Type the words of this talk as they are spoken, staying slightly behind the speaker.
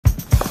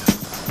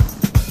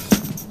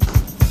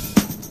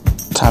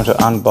Time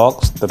to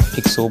unbox the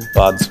Pixel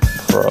Buds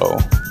Pro.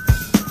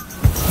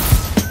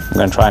 I'm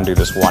going to try and do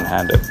this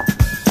one-handed,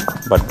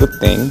 but good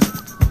thing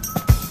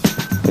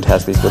it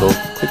has these little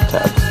quick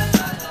tabs.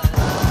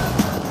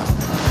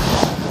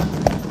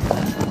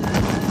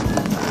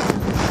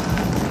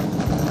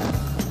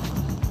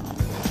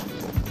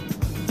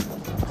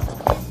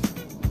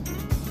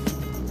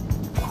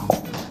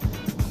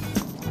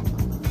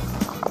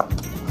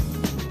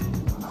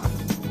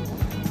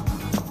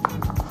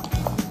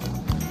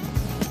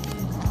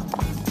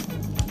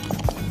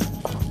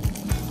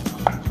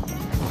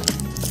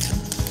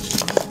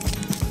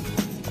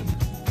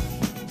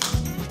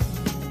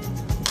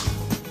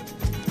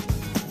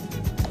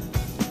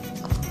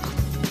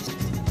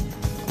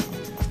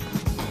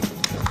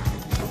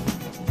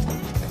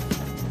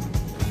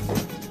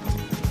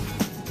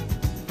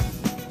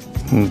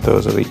 And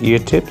those are the ear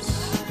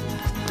tips.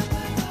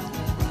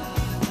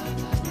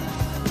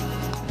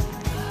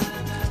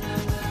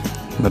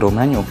 Little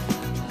manual.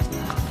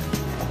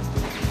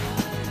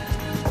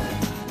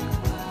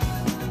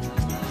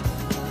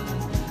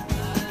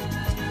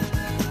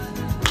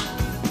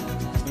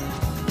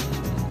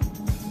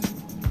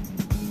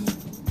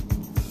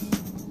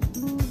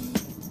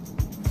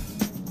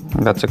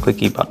 That's a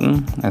clicky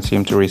button. I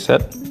assume to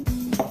reset.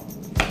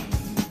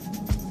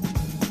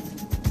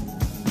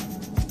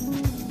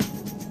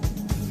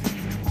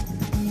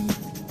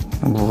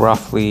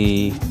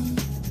 Roughly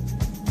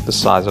the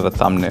size of a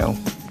thumbnail.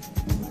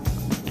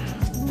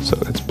 So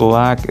it's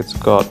black, it's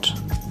got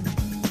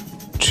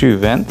two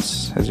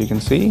vents, as you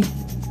can see.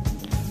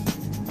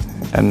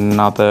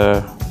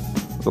 Another,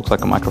 looks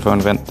like a microphone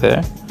vent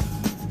there.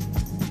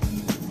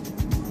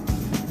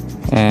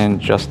 And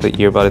just the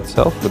earbud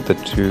itself with the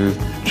two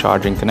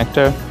charging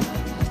connector.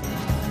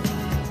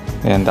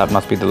 And that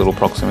must be the little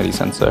proximity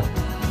sensor.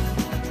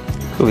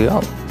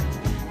 Coolio.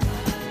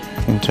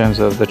 In terms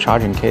of the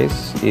charging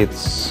case,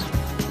 it's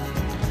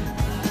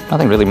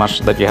nothing really much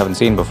that you haven't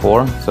seen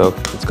before, so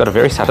it's got a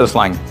very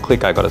satisfying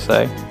click, I gotta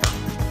say.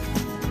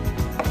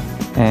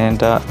 And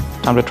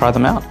time to try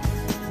them out.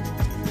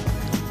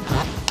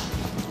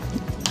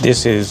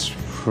 This is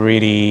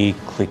pretty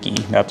clicky,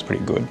 that's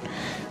pretty good.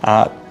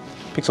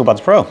 Pixel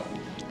Buds Pro.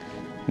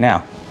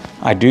 Now,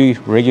 I do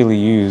regularly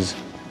use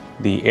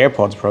the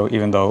AirPods Pro,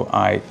 even though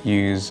I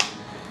use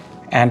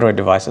Android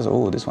devices.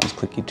 Oh, this one's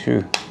clicky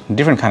too.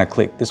 Different kind of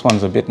click. This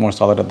one's a bit more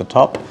solid at the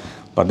top,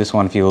 but this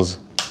one feels,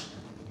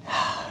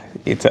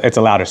 it's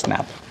a louder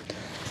snap.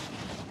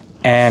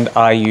 And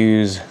I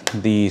use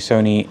the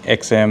Sony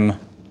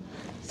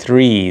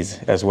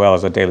XM3s as well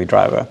as a daily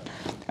driver.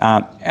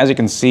 As you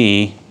can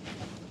see,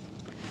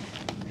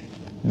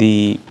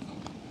 the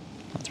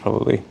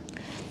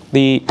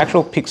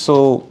actual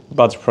Pixel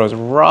Buds Pro is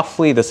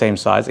roughly the same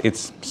size.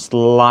 It's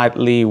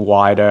slightly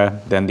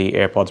wider than the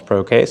AirPods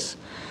Pro case,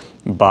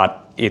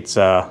 but it's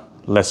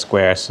less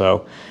square,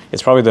 so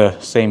it's probably the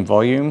same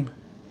volume.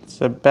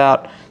 It's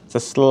a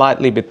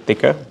slightly bit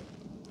thicker,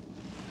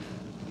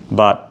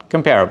 but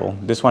comparable.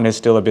 This one is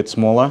still a bit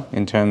smaller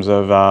in terms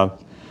of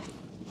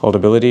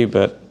holdability,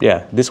 but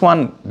yeah, this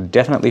one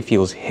definitely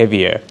feels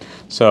heavier.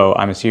 So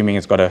I'm assuming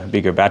it's got a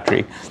bigger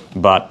battery,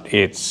 but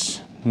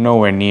it's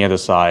nowhere near the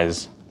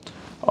size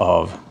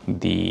of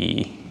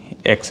the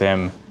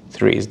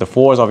XM3s. The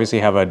 4s obviously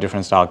have a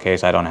different style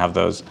case. I don't have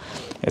those.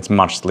 It's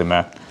much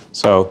slimmer.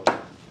 So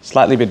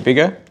slightly bit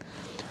bigger.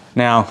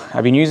 Now,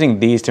 I've been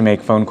using these to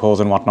make phone calls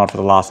and whatnot for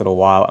the last little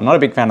while. I'm not a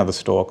big fan of the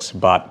Storks,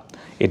 but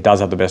it does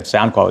have the best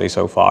sound quality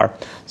so far.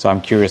 So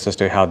I'm curious as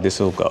to how this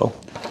will go.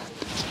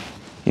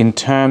 In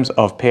terms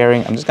of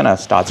pairing, I'm just gonna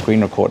start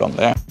screen record on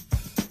there.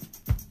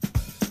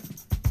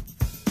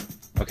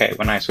 Okay,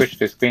 when I switched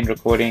to screen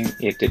recording,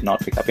 it did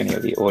not pick up any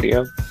of the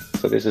audio.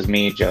 So this is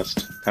me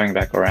just coming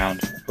back around,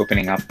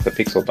 opening up the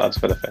Pixel Buds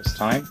for the first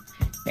time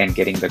and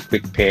getting the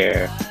quick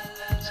pair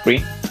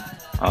screen.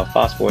 I'll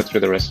fast forward through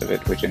the rest of it,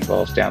 which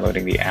involves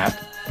downloading the app,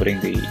 putting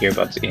the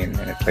earbuds in,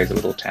 and it plays a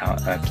little tone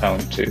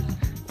to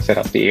set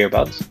up the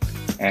earbuds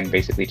and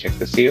basically check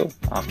the seal,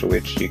 after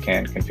which you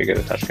can configure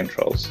the touch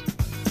controls.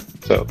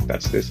 So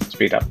that's this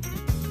speed up.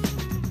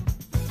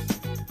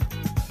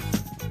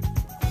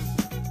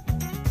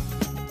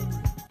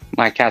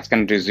 My cat's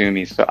going to do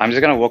zoomies, so I'm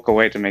just going to walk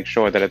away to make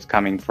sure that it's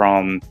coming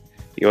from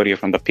the audio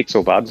from the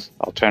Pixel Buds.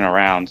 I'll turn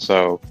around,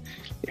 so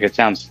if it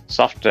sounds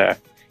softer,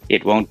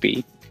 it won't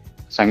be.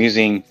 So I'm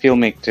using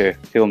Filmic to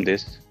film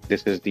this.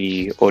 This is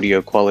the audio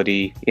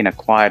quality in a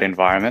quiet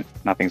environment.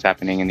 Nothing's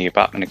happening in the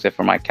apartment except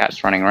for my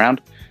cats running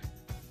around.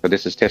 So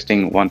this is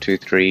testing 1, 2,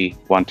 3,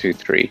 1, 2,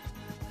 3.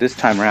 This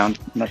time around,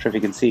 I'm not sure if you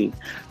can see,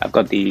 I've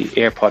got the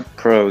AirPod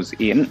Pros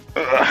in.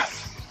 Ugh.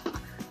 So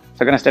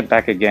I'm going to step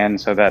back again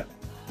so that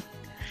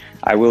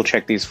I will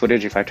check these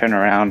footage. If I turn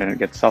around and it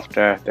gets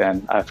softer,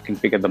 then I've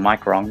configured the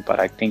mic wrong, but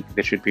I think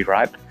this should be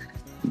right.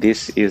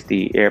 This is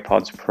the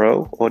AirPods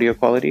Pro audio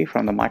quality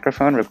from the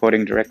microphone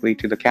recording directly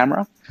to the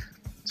camera.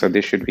 So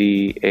this should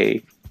be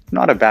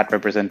not a bad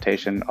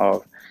representation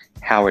of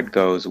how it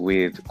goes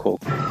with call.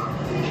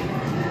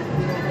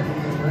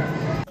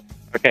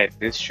 Okay,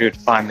 this should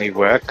finally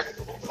work.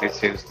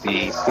 This is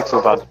the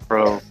Pixel Buds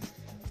Pro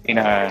in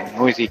a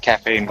noisy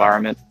cafe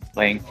environment,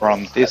 playing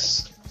from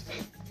this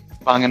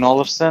Bang &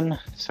 Olufsen,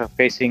 so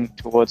facing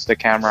towards the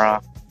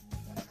camera,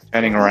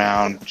 turning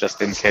around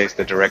just in case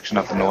the direction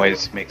of the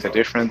noise makes a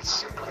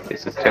difference.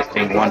 This is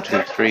testing 1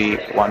 2 3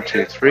 1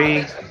 2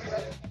 3,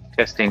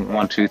 testing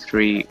 1 2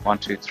 3 1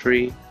 2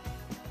 3,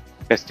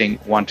 testing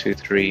 1 2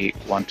 3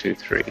 1 2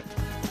 3.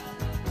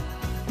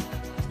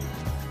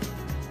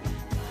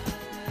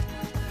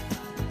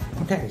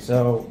 Okay,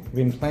 so I've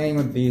been playing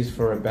with these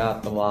for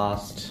about the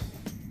last,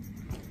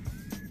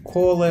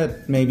 call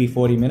it maybe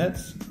 40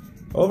 minutes.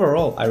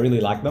 Overall, I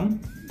really like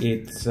them.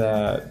 It's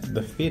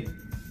the fit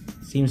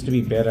seems to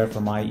be better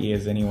for my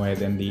ears anyway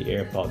than the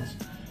AirPods.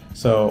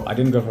 So I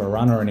didn't go for a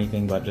run or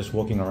anything, but just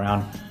walking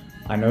around,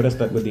 I noticed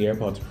that with the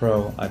AirPods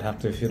Pro, I'd have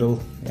to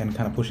fiddle and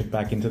kind of push it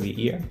back into the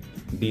ear.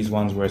 These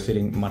ones were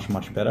sitting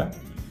much better.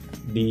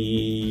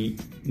 The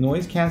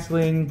noise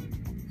cancelling,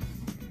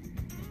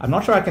 I'm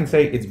not sure I can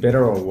say it's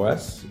better or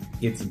worse.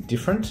 It's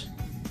different.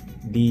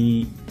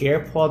 The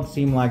AirPods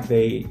seem like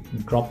they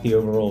drop the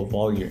overall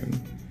volume,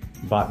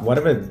 but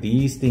whatever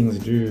these things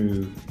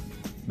do,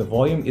 the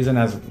volume isn't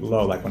as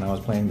low like when I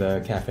was playing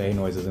the cafe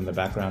noises in the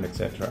background,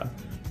 etc.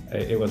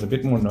 It was a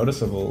bit more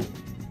noticeable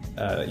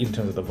in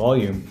terms of the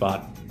volume,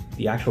 but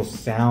the actual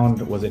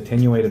sound was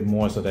attenuated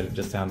more so that it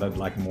just sounded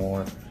like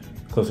more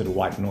closer to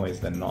white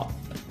noise than not.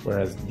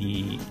 Whereas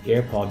the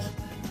AirPods,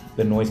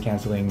 the noise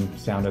cancelling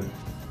sounded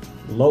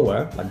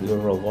lower, like the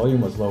overall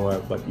volume was lower,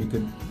 but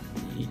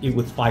it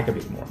would spike a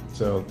bit more.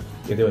 So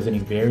if there was any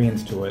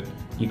variance to it,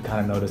 you'd kind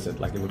of notice it,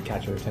 like it would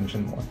catch your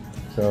attention more.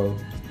 So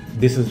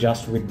this is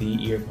just with the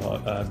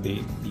earbuds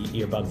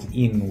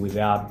in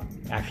without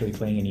actually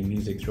playing any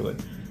music through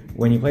it.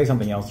 When you play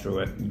something else through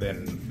it,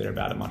 then they're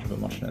about as much of a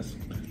muchness.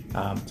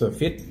 So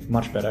fit,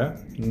 much better.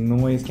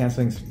 Noise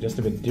cancelling's just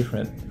a bit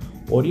different.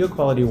 Audio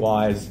quality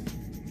wise,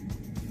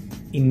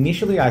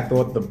 initially I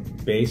thought the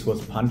bass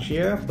was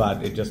punchier, but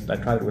I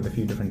tried it with a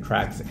few different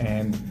tracks,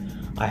 and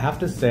I have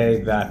to say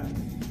that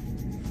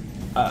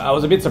I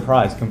was a bit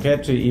surprised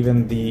compared to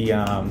even the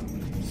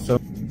so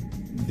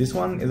this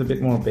one is a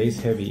bit more bass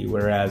heavy,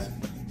 whereas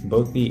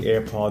both the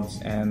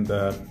AirPods and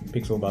the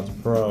Pixel Buds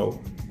Pro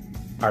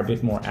are a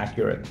bit more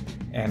accurate.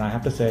 And I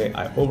have to say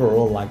I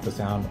overall like the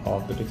sound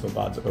of the Pixel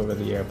Buds over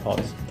the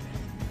AirPods.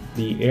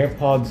 The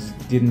AirPods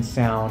didn't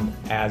sound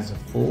as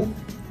full,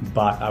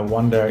 but I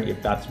wonder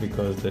if that's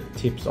because the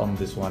tips on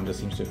this one just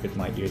seems to fit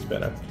my ears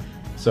better.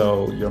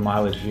 So your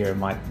mileage here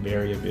might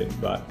vary a bit,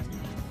 but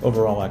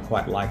overall I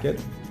quite like it.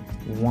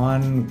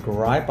 One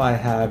gripe I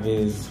have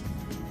is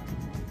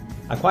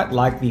I quite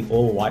like the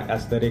all-white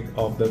aesthetic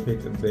of the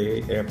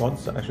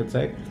AirPods, I should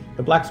say.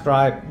 The black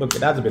stripe, look,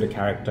 it adds a bit of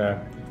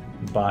character,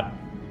 but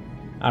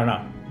I don't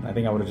know. I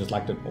think I would have just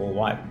liked it all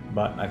white,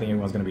 but I think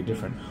everyone's going to be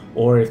different.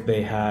 Or if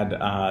they had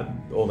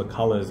all the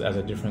colors as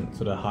a different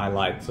sort of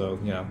highlight, so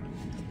you know,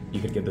 you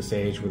could get the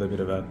sage with a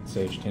bit of a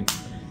sage tint.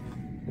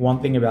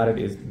 One thing about it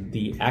is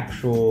the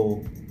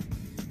actual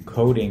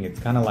coating. It's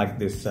kind of like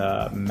this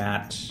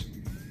matte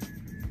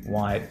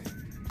white,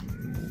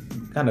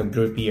 kind of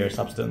droopier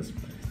substance.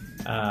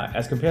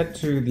 As compared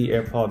to the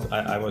AirPods,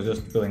 I was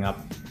just filling up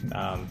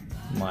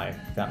my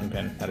fountain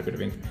pen, had a bit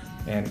of ink,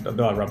 and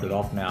although I rubbed it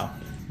off now,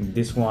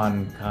 this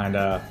one kind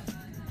of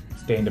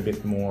stained a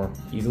bit more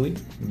easily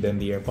than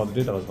the AirPods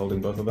did. I was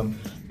holding both of them.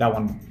 That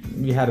one,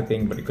 you had a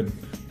thing, but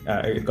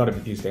it got a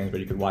few stains, but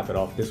you could wipe it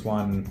off. This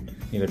one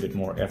needed a bit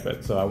more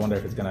effort, so I wonder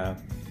if it's gonna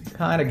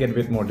kind of get a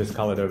bit more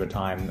discolored over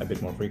time, a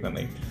bit more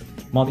frequently.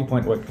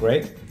 Multi-point worked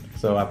great,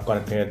 so I've got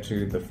it paired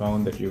to the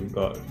phone that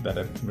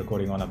I'm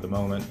recording on at the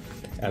moment,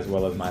 as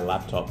well as my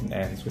laptop,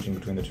 and switching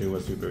between the two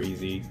was super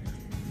easy.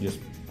 You just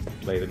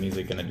play the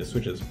music and it just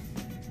switches.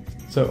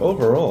 So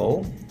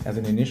overall, as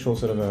an initial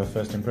sort of a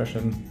first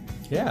impression,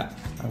 yeah,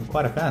 I'm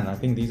quite a fan. I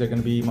think these are going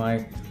to be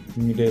my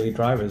new daily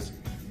drivers.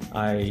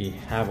 I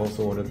have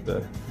also ordered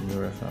the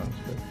newer phones,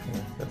 but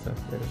yeah, that's a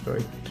later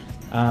story.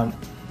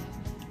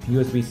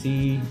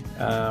 USB-C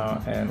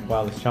and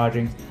wireless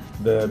charging.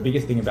 The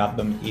biggest thing about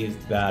them is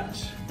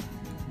that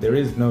there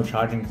is no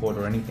charging port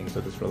or anything,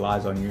 so this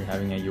relies on you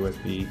having a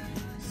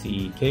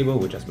USB-C cable,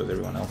 which I suppose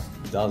everyone else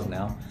does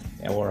now,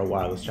 or a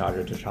wireless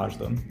charger to charge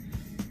them.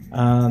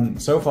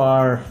 So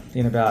far,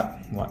 in about,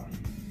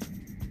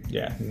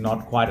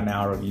 not quite an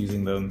hour of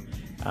using them,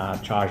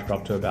 charge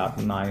dropped to about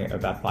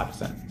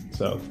 5%.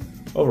 So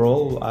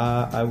overall,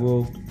 I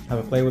will have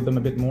a play with them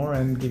a bit more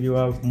and give you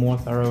a more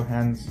thorough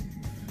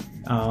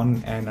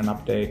hands-on and an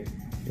update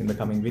in the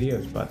coming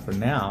videos. But for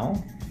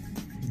now,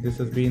 this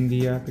has been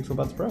the Pixel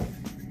Buds Pro. All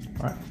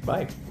right,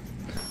 bye.